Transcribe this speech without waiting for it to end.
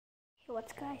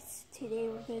What's guys, today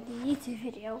we're doing a YouTube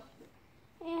video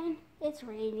and it's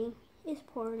raining, it's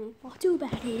pouring. Well, too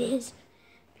bad it is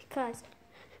because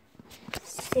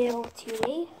so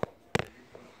today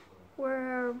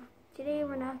we're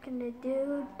not gonna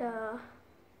do the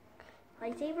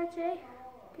lightsaber today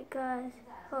because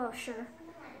sure,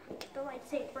 get the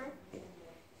lightsaber.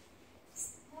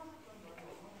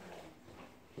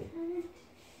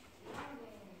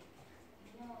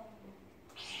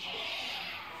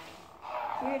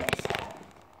 Here it is.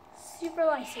 Super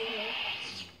lightsaber.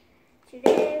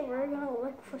 Today we're gonna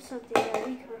look for something that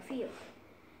we can reveal.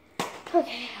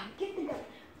 Okay, I'll get the gun.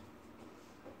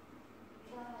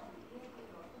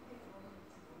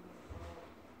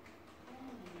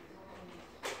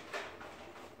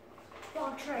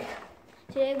 Longstrike.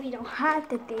 Today we don't have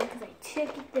the thing because I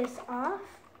took this off.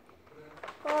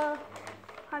 Well,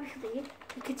 obviously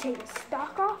you could take the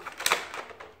stock off,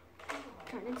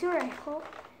 turn it into a rifle.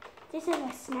 This is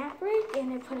a snap rig,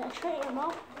 and then put a tray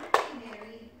ammo.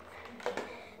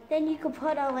 Then you can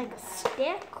put a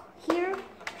stick here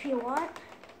if you want,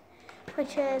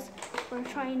 which is what we're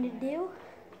trying to do.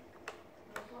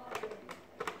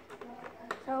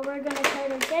 So we're gonna try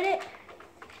to get it,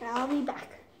 and I'll be back.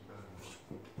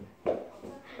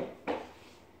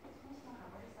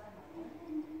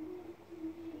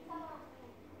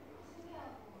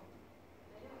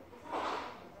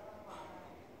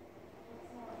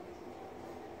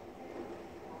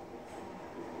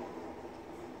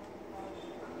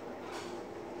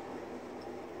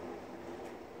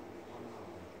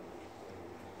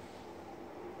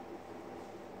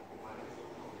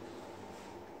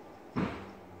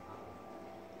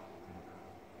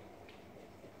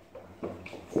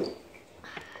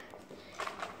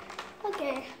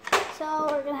 Okay, so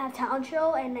we're gonna have talent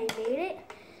show, and I made it.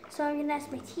 So I'm gonna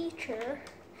ask my teacher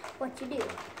what to do.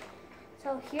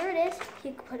 So here it is.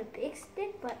 You could put a big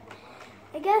stick, but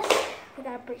I guess we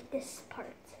gotta break this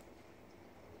part.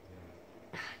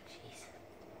 Jeez.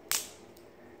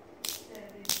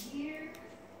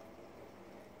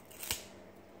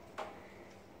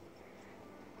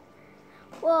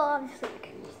 Well, obviously we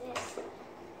can use this.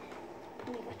 Let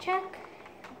me go check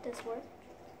if this works.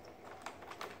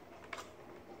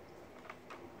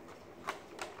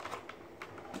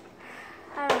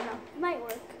 I don't know. It might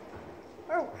work.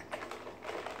 Or work.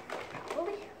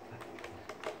 Probably.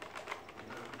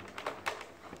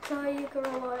 So you can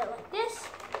roll it like this.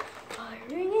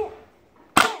 Firing it.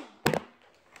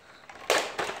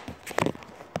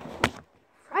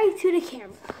 Right to the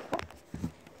camera.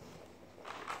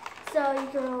 So you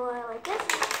can roll it like this.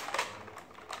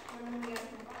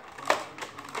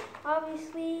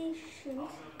 Obviously, shoot.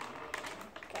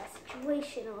 Got a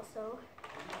situation also.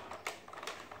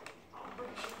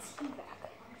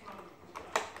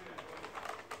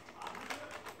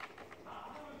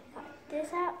 Cut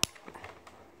this out.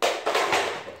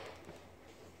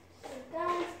 So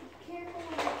guys, be careful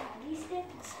when you have these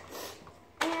sticks.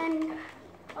 And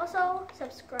also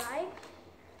subscribe.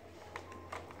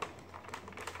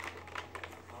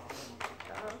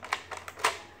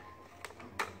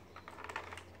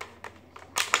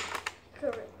 You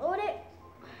can reload it.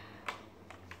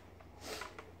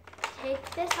 Take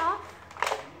this off.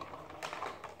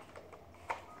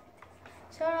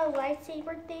 So the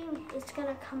lightsaber thing is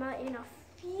gonna come out in a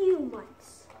few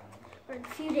months, or in a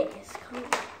few days coming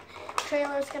out.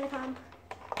 Trailer's gonna come.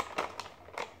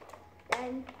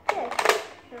 And good.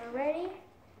 We're ready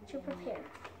to prepare.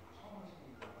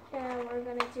 And we're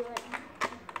gonna do it.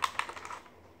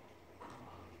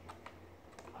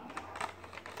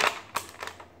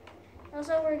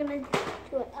 Also, we're gonna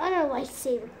do another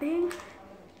lightsaber thing.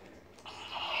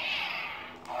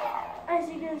 As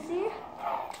you can see,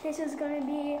 this is going to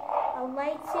be a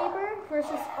lightsaber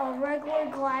versus a regular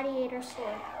gladiator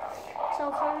sword.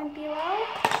 So comment below.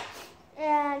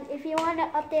 And if you want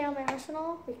an update on my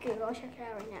arsenal, we can go check it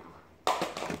out right now.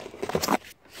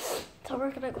 So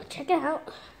we're going to go check it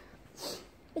out.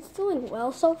 It's doing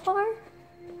well so far,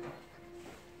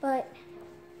 but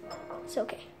it's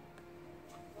okay.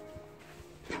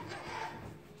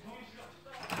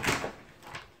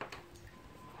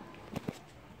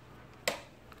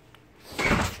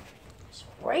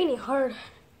 Raining hard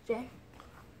today.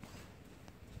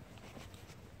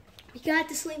 We got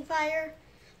the Sledgefire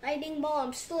lightning ball.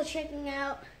 I'm still checking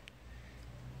out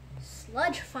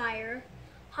Sledgefire.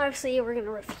 Obviously, we're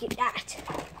gonna review that.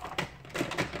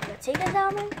 Gonna take it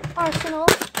down my arsenal.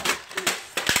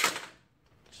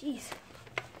 Jeez.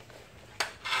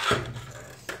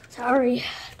 Sorry,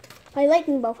 my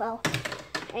lightning ball fell.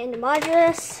 And the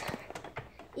modulus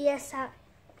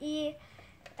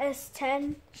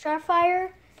ES10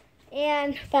 Starfire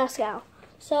and Pascal.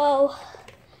 So,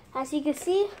 as you can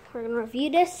see, we're going to review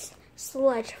this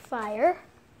Sledgefire.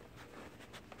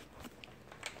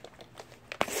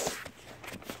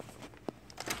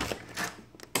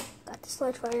 Got the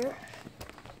Sledgefire.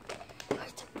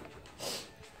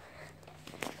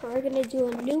 So we're going to do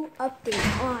a new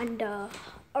update on the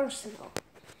arsenal.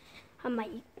 I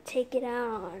might take it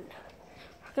out on,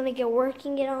 we're going to get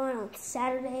working it on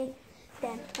Saturday,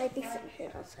 then might be finishing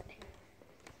it on Sunday.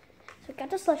 So we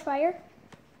got the Sledgefire.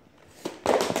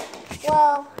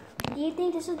 Well, do you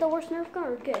think this is the worst Nerf gun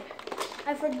or good?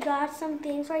 I forgot some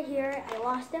things right here. I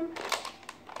lost them.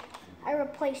 I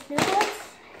replaced new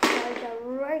bullets, like the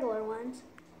regular ones.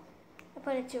 I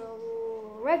put it to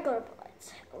regular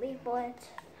bullets. Elite bullets.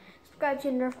 Subscribe to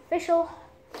Nerf Official.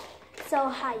 So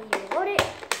how you load it?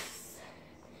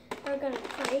 We're gonna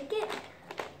break it.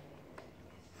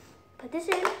 Put this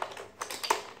in.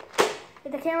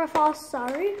 If the camera falls,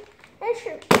 sorry. And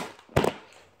shoot.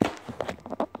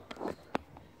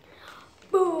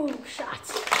 Boom!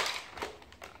 Shots.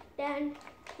 Then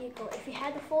you go. If you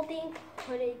had the full thing,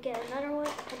 get another one.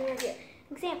 Put it right here.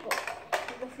 Example.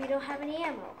 If you don't have any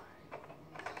ammo,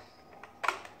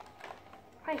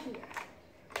 right here.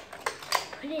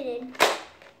 Put it in.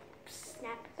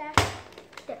 Snap it back.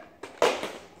 There.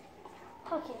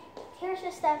 Okay. Here's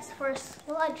the steps for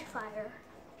Sledgefire.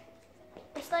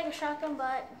 It's like a shotgun,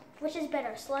 but which is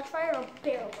better, Sledgefire or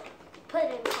barrel break? Put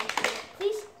it in the comment,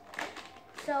 please.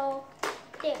 So,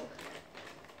 damn.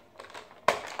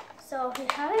 So we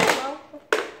have it low.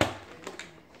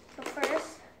 So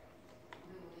first,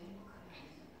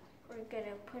 we're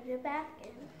gonna put it back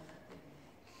in.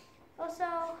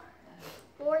 Also,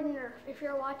 Lord Nerf, if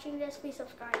you're watching this, please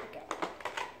subscribe again.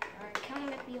 Alright,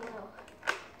 comment it below.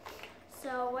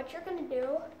 So what you're gonna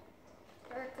do,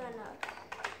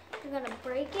 you're gonna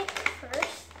break it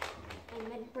first,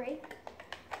 and then break,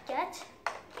 get,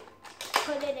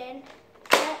 put it in,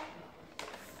 get,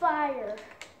 fire.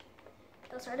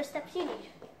 Those are the steps you need.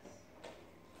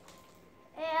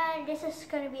 And this is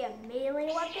gonna be a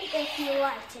melee weapon if you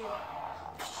like to.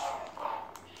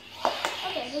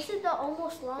 Okay, this is the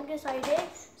almost longest I did.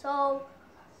 So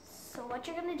what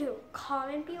you're gonna do,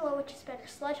 comment below which is better,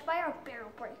 Sledgefire or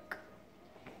barrel break.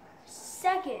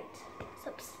 Second,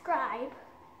 subscribe,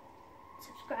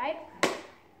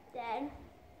 then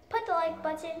put the like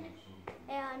button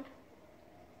and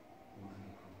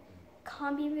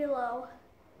comment below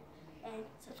and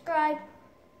subscribe.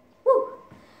 Woo!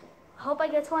 I hope I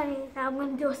get 20. Now I'm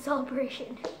gonna do a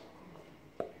celebration.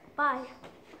 Bye.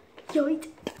 Yoit.